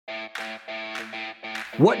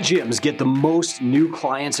What gyms get the most new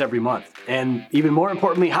clients every month? And even more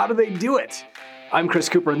importantly, how do they do it? I'm Chris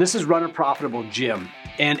Cooper, and this is Run a Profitable Gym.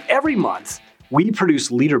 And every month, we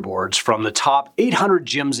produce leaderboards from the top 800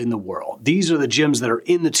 gyms in the world. These are the gyms that are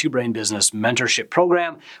in the Two Brain Business Mentorship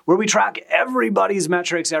Program, where we track everybody's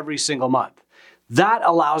metrics every single month. That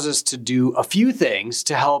allows us to do a few things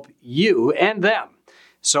to help you and them.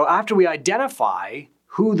 So after we identify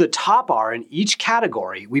who the top are in each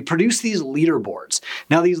category, we produce these leaderboards.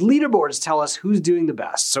 Now, these leaderboards tell us who's doing the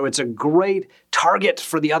best. So it's a great target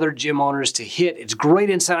for the other gym owners to hit. It's great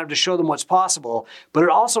incentive to show them what's possible, but it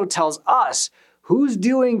also tells us who's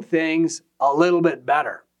doing things a little bit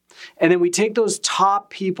better. And then we take those top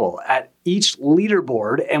people at each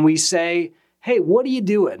leaderboard and we say, hey, what are you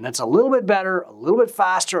doing that's a little bit better, a little bit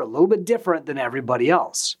faster, a little bit different than everybody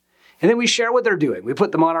else? And then we share what they're doing. We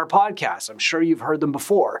put them on our podcast. I'm sure you've heard them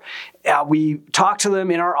before. We talk to them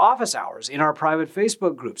in our office hours, in our private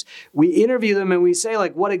Facebook groups. We interview them and we say,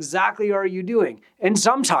 like, what exactly are you doing? And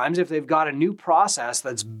sometimes if they've got a new process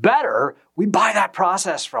that's better, we buy that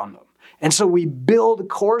process from them. And so we build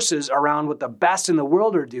courses around what the best in the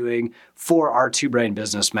world are doing for our Two Brain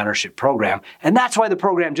Business Mentorship Program. And that's why the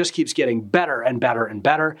program just keeps getting better and better and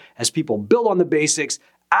better as people build on the basics,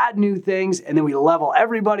 add new things, and then we level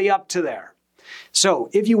everybody up to there. So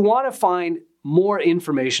if you want to find more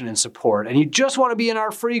information and support and you just want to be in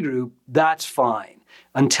our free group, that's fine.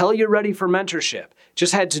 Until you're ready for mentorship,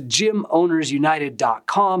 just head to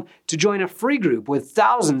gymownersunited.com to join a free group with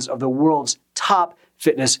thousands of the world's top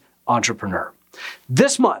fitness entrepreneurs.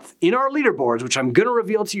 This month, in our leaderboards, which I'm going to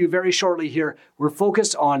reveal to you very shortly here, we're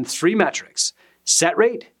focused on 3 metrics: set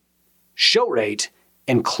rate, show rate,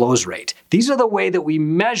 and close rate. These are the way that we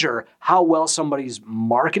measure how well somebody's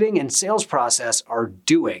marketing and sales process are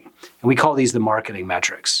doing. And we call these the marketing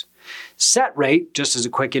metrics. Set rate, just as a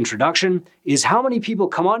quick introduction, is how many people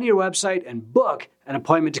come onto your website and book an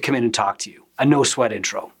appointment to come in and talk to you, a no sweat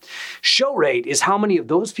intro. Show rate is how many of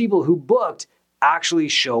those people who booked actually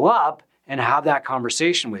show up and have that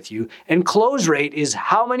conversation with you. And close rate is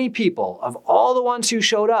how many people of all the ones who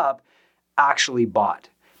showed up actually bought.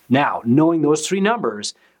 Now, knowing those 3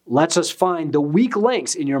 numbers lets us find the weak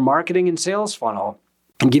links in your marketing and sales funnel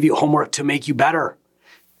and give you homework to make you better.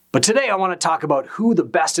 But today I want to talk about who the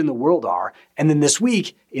best in the world are. And then this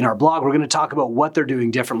week in our blog, we're going to talk about what they're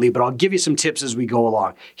doing differently, but I'll give you some tips as we go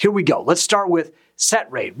along. Here we go. Let's start with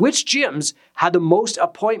set rate. Which gyms had the most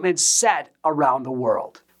appointments set around the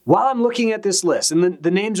world? While I'm looking at this list, and the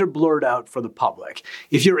names are blurred out for the public,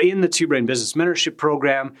 if you're in the Two Brain Business Mentorship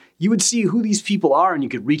Program, you would see who these people are and you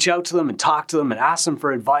could reach out to them and talk to them and ask them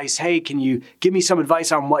for advice. Hey, can you give me some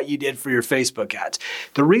advice on what you did for your Facebook ads?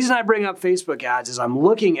 The reason I bring up Facebook ads is I'm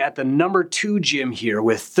looking at the number 2 gym here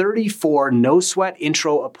with 34 no sweat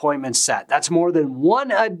intro appointments set. That's more than 1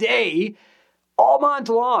 a day all month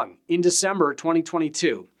long in December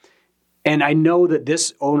 2022. And I know that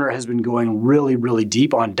this owner has been going really, really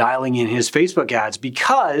deep on dialing in his Facebook ads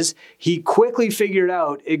because he quickly figured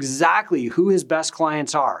out exactly who his best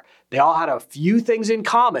clients are. They all had a few things in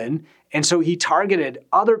common, and so he targeted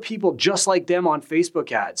other people just like them on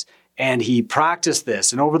Facebook ads. And he practiced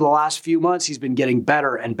this. And over the last few months, he's been getting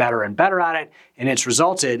better and better and better at it. And it's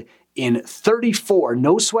resulted in 34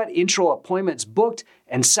 no sweat intro appointments booked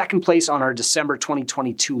and second place on our December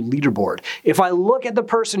 2022 leaderboard. If I look at the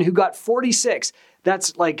person who got 46,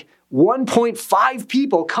 that's like 1.5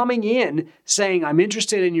 people coming in saying, I'm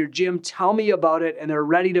interested in your gym, tell me about it, and they're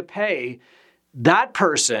ready to pay. That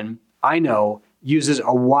person, I know, uses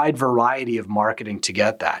a wide variety of marketing to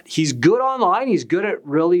get that. He's good online. He's good at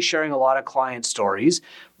really sharing a lot of client stories,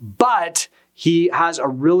 but he has a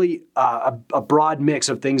really a broad mix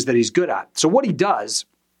of things that he's good at. So what he does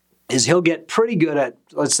is he'll get pretty good at,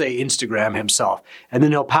 let's say, Instagram himself. And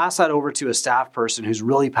then he'll pass that over to a staff person who's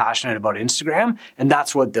really passionate about Instagram, and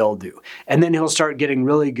that's what they'll do. And then he'll start getting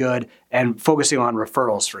really good and focusing on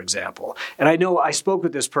referrals, for example. And I know I spoke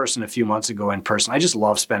with this person a few months ago in person. I just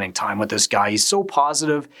love spending time with this guy. He's so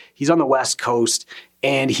positive. He's on the West Coast.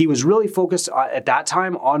 And he was really focused at that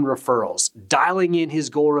time on referrals, dialing in his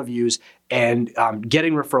goal reviews and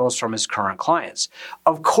getting referrals from his current clients.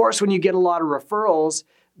 Of course, when you get a lot of referrals,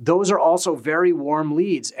 those are also very warm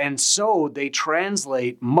leads. And so they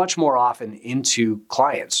translate much more often into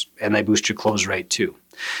clients and they boost your close rate too.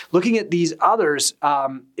 Looking at these others,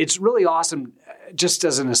 it's really awesome, just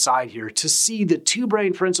as an aside here, to see the Two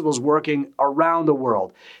Brain principles working around the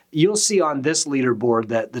world. You'll see on this leaderboard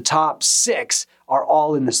that the top 6 are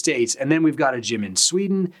all in the States. And then we've got a gym in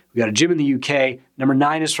Sweden, we've got a gym in the UK, number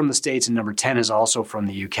 9 is from the States, and number 10 is also from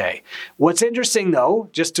the UK. What's interesting though,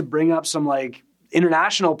 just to bring up some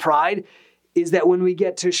international pride is that when we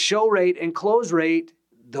get to show rate and close rate,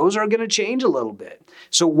 those are going to change a little bit.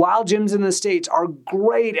 So while gyms in the States are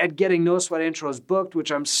great at getting No Sweat intros booked,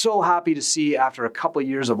 which I'm so happy to see after a couple of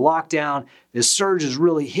years of lockdown, this surge is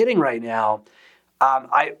really hitting right now.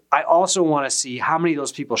 I also want to see how many of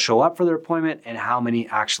those people show up for their appointment and how many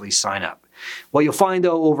actually sign up. What you'll find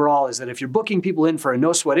though overall is that if you're booking people in for a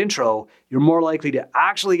No Sweat intro, you're more likely to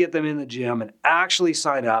actually get them in the gym and actually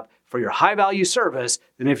sign up for your high value service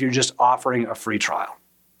than if you're just offering a free trial.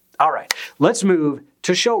 All right, let's move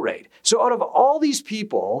to show rate. So out of all these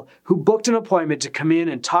people who booked an appointment to come in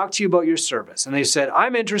and talk to you about your service, and they said,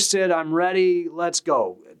 I'm interested, I'm ready, let's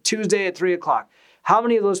go, Tuesday at 3 o'clock, how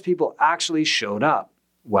many of those people actually showed up?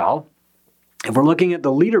 Well, if we're looking at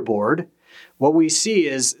the leaderboard, what we see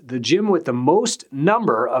is the gym with the most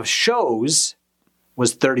number of shows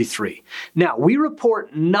was 33. Now, we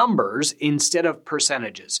report numbers instead of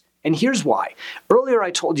percentages. And here's why. Earlier,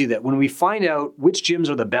 I told you that when we find out which gyms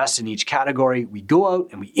are the best in each category, we go out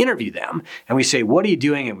and we interview them and we say, what are you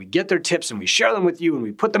doing? And we get their tips and we share them with you and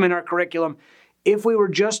we put them in our curriculum. If we were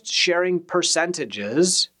just sharing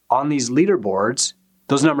percentages on these leaderboards,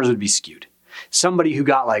 those numbers would be skewed. Somebody who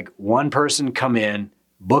got like one person come in,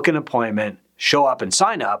 book an appointment, show up and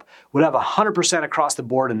sign up would have 100% across the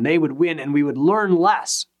board and they would win and we would learn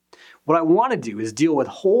less. What I want to do is deal with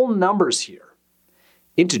whole numbers here.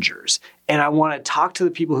 Integers, and I want to talk to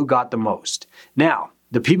the people who got the most. Now,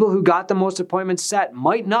 the people who got the most appointments set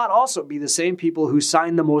might not also be the same people who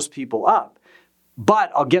signed the most people up,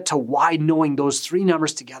 but I'll get to why knowing those three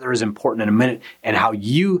numbers together is important in a minute and how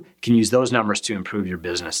you can use those numbers to improve your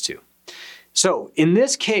business too. So in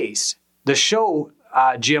this case, the show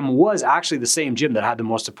gym was actually the same gym that had the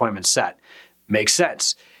most appointments set. Makes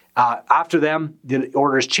sense. After them, the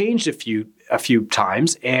orders changed a few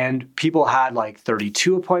times and people had like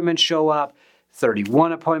 32 appointments show up,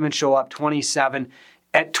 31 appointments show up, 27.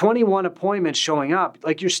 At 21 appointments showing up,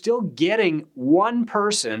 like you're still getting one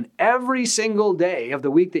person every single day of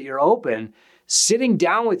the week that you're open sitting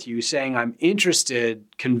down with you saying, I'm interested,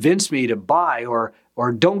 convince me to buy or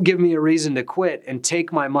don't give me a reason to quit and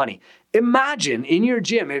take my money. Imagine in your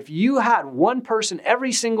gym if you had one person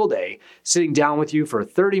every single day sitting down with you for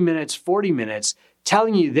 30 minutes, 40 minutes,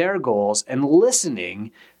 telling you their goals and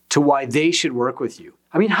listening to why they should work with you.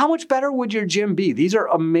 I mean, how much better would your gym be? These are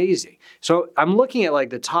amazing. So I'm looking at like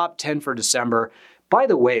the top 10 for December. By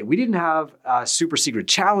the way, we didn't have a super secret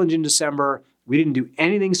challenge in December. We didn't do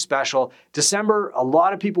anything special. December, a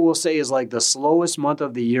lot of people will say is like the slowest month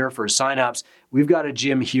of the year for signups. We've got a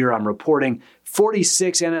gym here. I'm reporting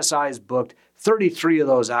 46 NSIs booked. 33 of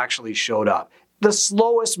those actually showed up. The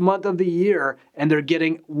slowest month of the year, and they're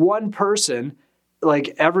getting one person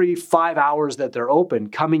like every 5 hours that they're open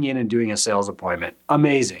coming in and doing a sales appointment.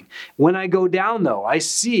 Amazing. When I go down though, I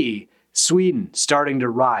see Sweden starting to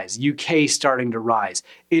rise, UK starting to rise.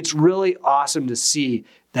 It's really awesome to see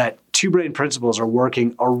that Two Brain Principles are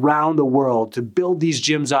working around the world to build these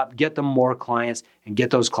gyms up, get them more clients, and get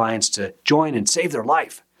those clients to join and save their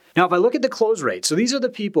life. Now, if I look at the close rate, so these are the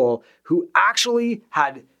people who actually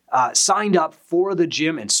had signed up for the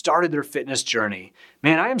gym and started their fitness journey.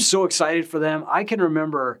 Man, I am so excited for them. I can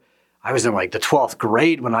remember I was in like the 12th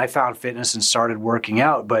grade when I found fitness and started working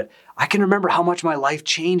out, but I can remember how much my life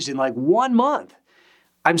changed in like 1 month.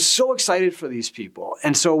 I'm so excited for these people.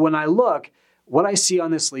 And so when I look, what I see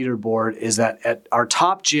on this leaderboard is that at our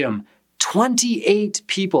top gym, 28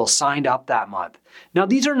 people signed up that month. Now,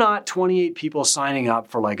 these are not 28 people signing up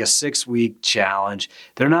for like a 6-week challenge.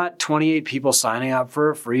 They're not 28 people signing up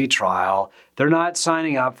for a free trial. They're not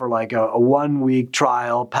signing up for like a 1-week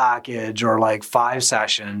trial package or like 5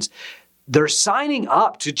 sessions. They're signing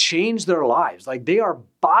up to change their lives. Like they are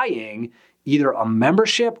buying either a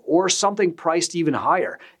membership or something priced even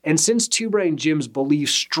higher. And since Two Brain Gyms believe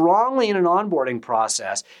strongly in an onboarding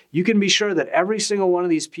process, you can be sure that every single one of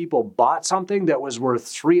these people bought something that was worth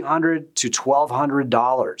 $300 to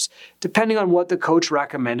 $1,200, depending on what the coach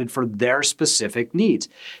recommended for their specific needs.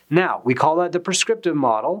 Now, we call that the prescriptive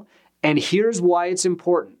model, and here's why it's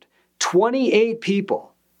important. 28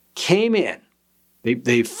 people came in.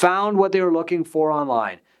 They found what they were looking for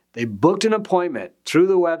online. They booked an appointment through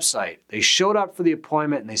the website. They showed up for the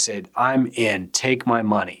appointment and they said, I'm in, take my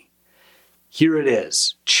money. Here it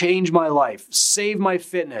is. Change my life, save my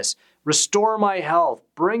fitness, restore my health,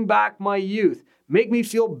 bring back my youth, make me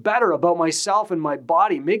feel better about myself and my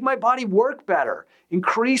body, make my body work better,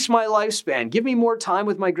 increase my lifespan, give me more time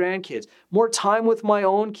with my grandkids, more time with my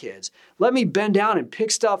own kids. Let me bend down and pick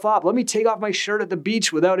stuff up. Let me take off my shirt at the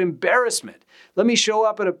beach without embarrassment. Let me show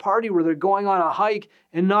up at a party where they're going on a hike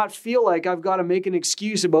and not feel like I've got to make an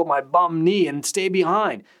excuse about my bum knee and stay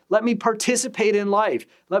behind. Let me participate in life.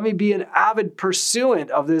 Let me be an avid pursuant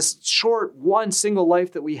of this short one single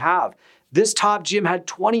life that we have. This top gym had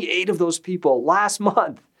 28 of those people last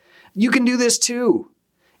month. You can do this too.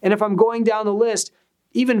 And if I'm going down the list,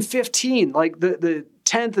 even 15, like the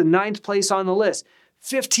 10th and 9th place on the list,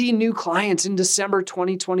 15 new clients in December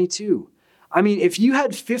 2022. I mean, if you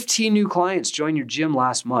had 15 new clients join your gym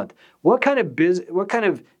last month, what kind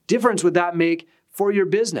of difference would that make for your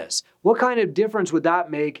business? What kind of difference would that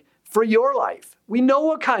make for your life? We know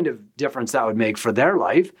what kind of difference that would make for their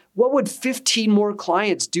life. What would 15 more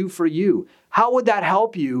clients do for you? How would that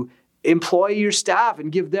help you employ your staff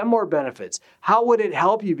and give them more benefits? How would it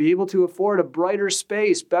help you be able to afford a brighter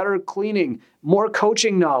space, better cleaning, more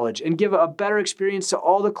coaching knowledge, and give a better experience to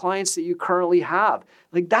all the clients that you currently have?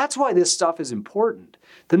 Like, that's why this stuff is important.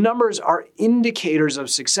 The numbers are indicators of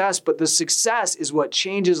success, but the success is what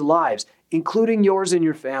changes lives, including yours and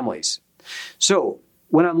your family's. So,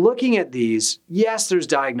 when I'm looking at these, yes, there's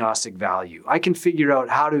diagnostic value. I can figure out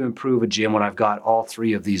how to improve a gym when I've got all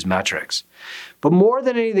three of these metrics. But more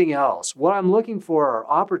than anything else, what I'm looking for are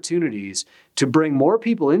opportunities to bring more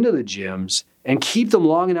people into the gyms and keep them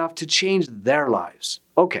long enough to change their lives.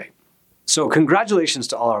 Okay, so congratulations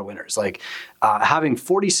to all our winners. Like having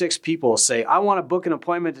 46 people say, I want to book an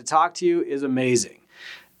appointment to talk to you is amazing.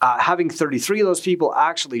 Having 33 of those people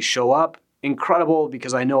actually show up, incredible,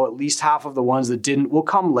 because I know at least half of the ones that didn't will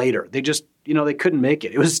come later. They just, they couldn't make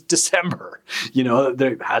it. It was December.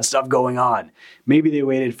 They had stuff going on. Maybe they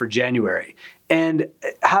waited for January. And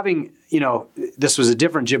having, this was a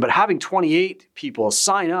different gym, but having 28 people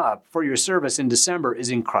sign up for your service in December is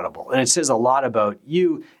incredible. And it says a lot about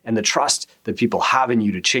you and the trust that people have in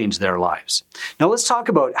you to change their lives. Now let's talk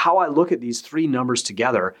about how I look at these three numbers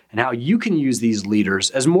together and how you can use these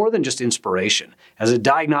leaders as more than just inspiration, as a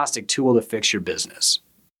diagnostic tool to fix your business.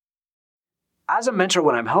 As a mentor,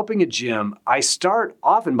 when I'm helping a gym, I start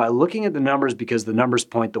often by looking at the numbers because the numbers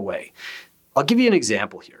point the way. I'll give you an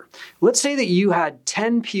example here. Let's say that you had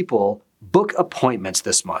 10 people book appointments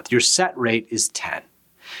this month. Your set rate is 10.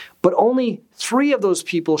 But only 3 of those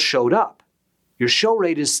people showed up. Your show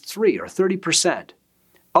rate is 3 or 30%.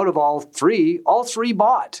 Out of all three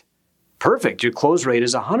bought. Perfect. Your close rate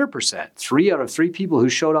is 100%. 3 out of 3 people who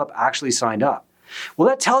showed up actually signed up. Well,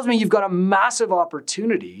 that tells me you've got a massive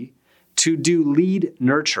opportunity to do lead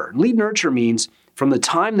nurture. And lead nurture means from the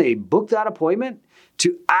time they book that appointment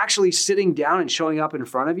to actually sitting down and showing up in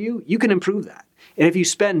front of you, you can improve that. And if you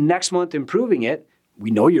spend next month improving it, we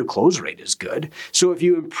know your close rate is good. So if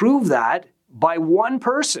you improve that by one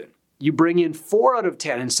person, you bring in 4 out of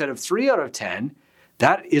 10 instead of 3 out of 10,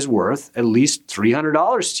 that is worth at least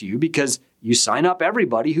 $300 to you because you sign up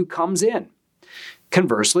everybody who comes in.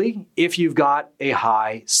 Conversely, if you've got a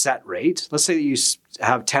high set rate, let's say that you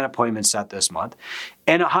have 10 appointments set this month,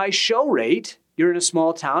 and a high show rate, you're in a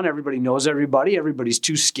small town, everybody knows everybody, everybody's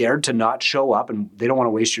too scared to not show up and they don't want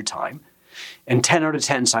to waste your time. And 10 out of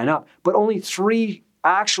 10 sign up, but only 3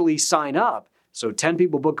 actually sign up. So 10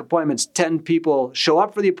 people book appointments, 10 people show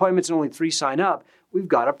up for the appointments and only 3 sign up. We've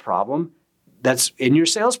got a problem that's in your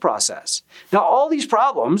sales process. Now, all these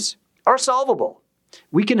problems are solvable.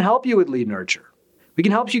 We can help you with lead nurture. We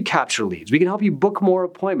can help you capture leads. We can help you book more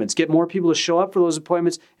appointments, get more people to show up for those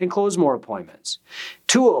appointments, and close more appointments.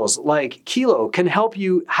 Tools like Kilo can help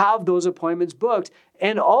you have those appointments booked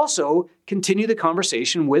and also continue the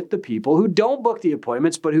conversation with the people who don't book the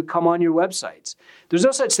appointments but who come on your websites. There's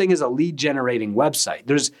no such thing as a lead-generating website.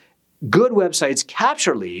 There's good websites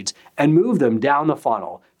capture leads and move them down the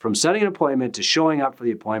funnel from setting an appointment to showing up for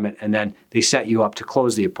the appointment, and then they set you up to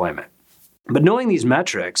close the appointment. But knowing these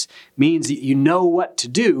metrics means that you know what to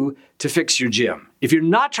do to fix your gym. If you're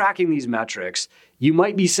not tracking these metrics, you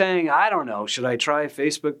might be saying, I don't know, should I try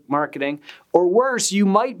Facebook marketing? Or worse, you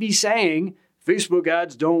might be saying, Facebook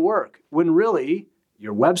ads don't work, when really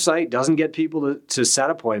your website doesn't get people to set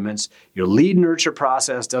appointments, your lead nurture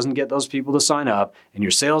process doesn't get those people to sign up, and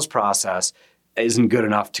your sales process isn't good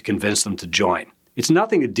enough to convince them to join. It's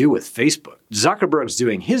nothing to do with Facebook. Zuckerberg's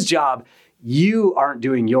doing his job. You aren't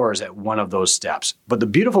doing yours at one of those steps. But the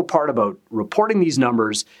beautiful part about reporting these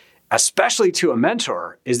numbers, especially to a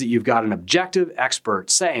mentor, is that you've got an objective expert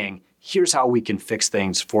saying, here's how we can fix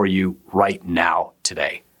things for you right now,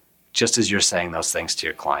 today. just as you're saying those things to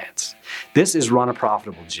your clients. This is Run a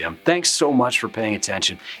Profitable Gym. Thanks so much for paying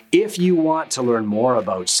attention. If you want to learn more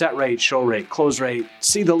about set rate, show rate, close rate,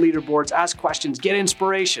 see the leaderboards, ask questions, get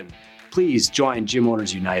inspiration, please join Gym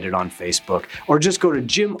Owners United on Facebook, or just go to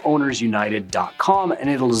gymownersunited.com and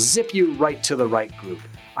it'll zip you right to the right group.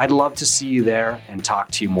 I'd love to see you there and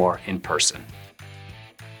talk to you more in person.